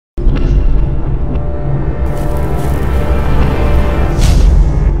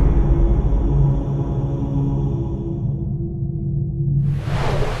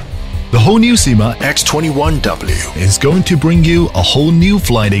whole new Syma X21W is going to bring you a whole new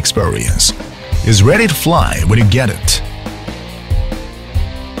flight experience. It's ready to fly when you get it.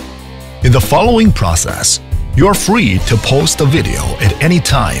 In the following process, you're free to post a video at any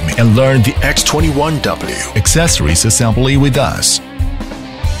time and learn the X21W accessories assembly with us.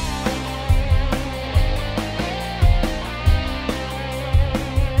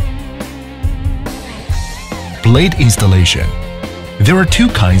 Blade installation. There are two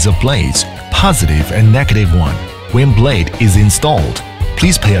kinds of blades, positive and negative one. When blade is installed,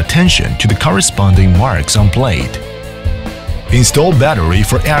 please pay attention to the corresponding marks on blade. Install battery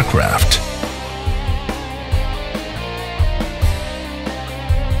for aircraft.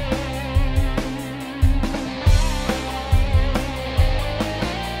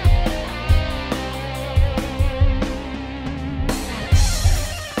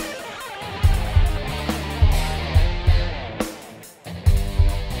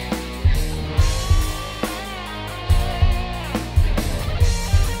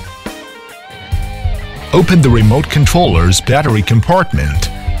 Open the remote controller's battery compartment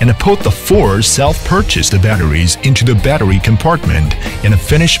and put the 4 self-purchased batteries into the battery compartment and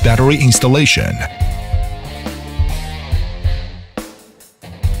finish battery installation.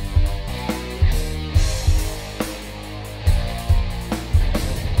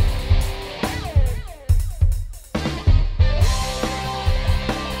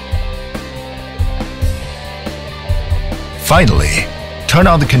 Finally, turn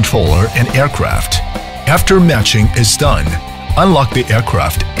on the controller and aircraft. After matching is done, unlock the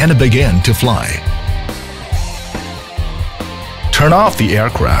aircraft and begin to fly. Turn off the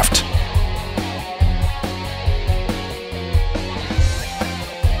aircraft.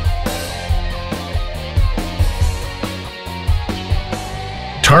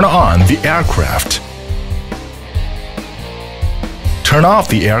 Turn on the aircraft. Turn off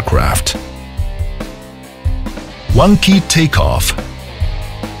the aircraft. 1 key takeoff.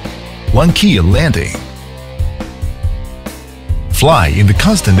 1 key landing. Fly in the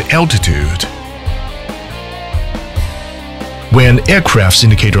constant altitude. When aircraft's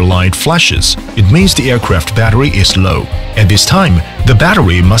indicator light flashes, it means the aircraft battery is low. At this time, the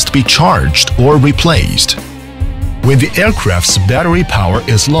battery must be charged or replaced. When the aircraft's battery power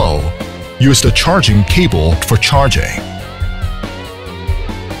is low, use the charging cable for charging.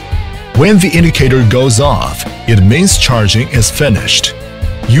 When the indicator goes off, it means charging is finished.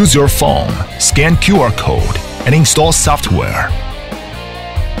 Use your phone, scan QR code, and install software.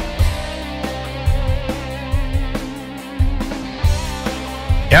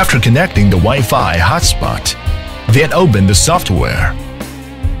 After connecting the Wi-Fi hotspot, then open the software.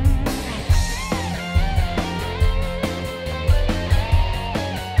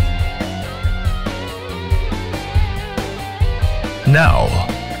 Now,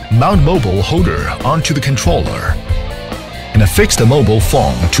 mount mobile holder onto the controller and affix the mobile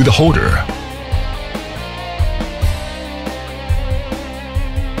phone to the holder.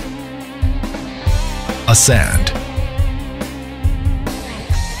 Ascend.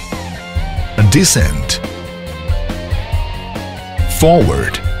 Descent.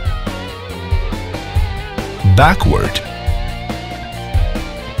 Forward. Backward.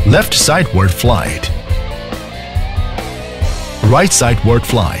 Left sideward flight. Right sideward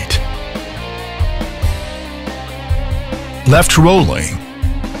flight. Left rolling.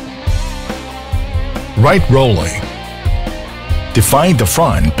 Right rolling. Define the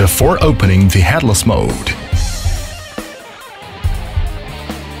front before opening the headless mode.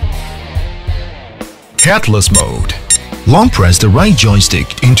 Headless mode. Long press the right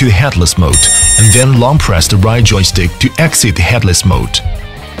joystick into the headless mode and then long press the right joystick to exit the headless mode.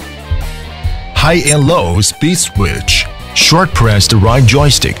 High and low speed switch. Short press the right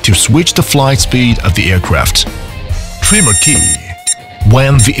joystick to switch the flight speed of the aircraft. Trimmer key.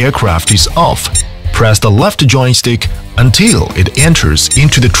 When the aircraft is off, press the left joystick until it enters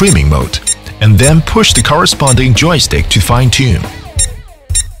into the trimming mode and then push the corresponding joystick to fine-tune.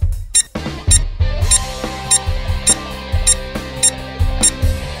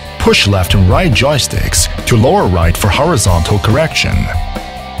 Push left and right joysticks to lower right for horizontal correction.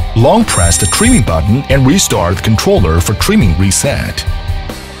 Long press the trimming button and restart the controller for trimming reset.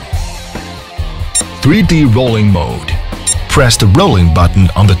 3D rolling mode. Press the rolling button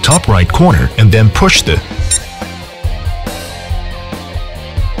on the top right corner and then push the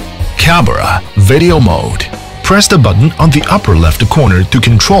camera video mode. Press the button on the upper left corner to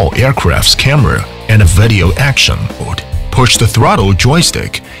control aircraft's camera and video action mode. Push the throttle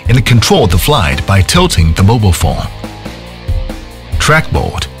joystick and control the flight by tilting the mobile phone. Track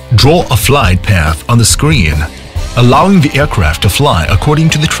mode. Draw a flight path on the screen, allowing the aircraft to fly according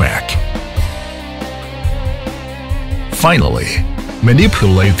to the track. Finally,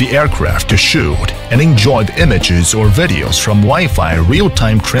 manipulate the aircraft to shoot and enjoy the images or videos from Wi-Fi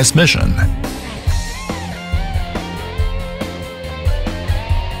real-time transmission.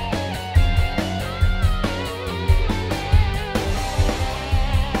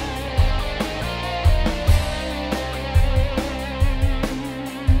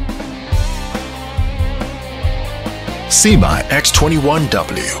 Syma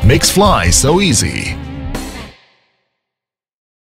X21W makes flying so easy.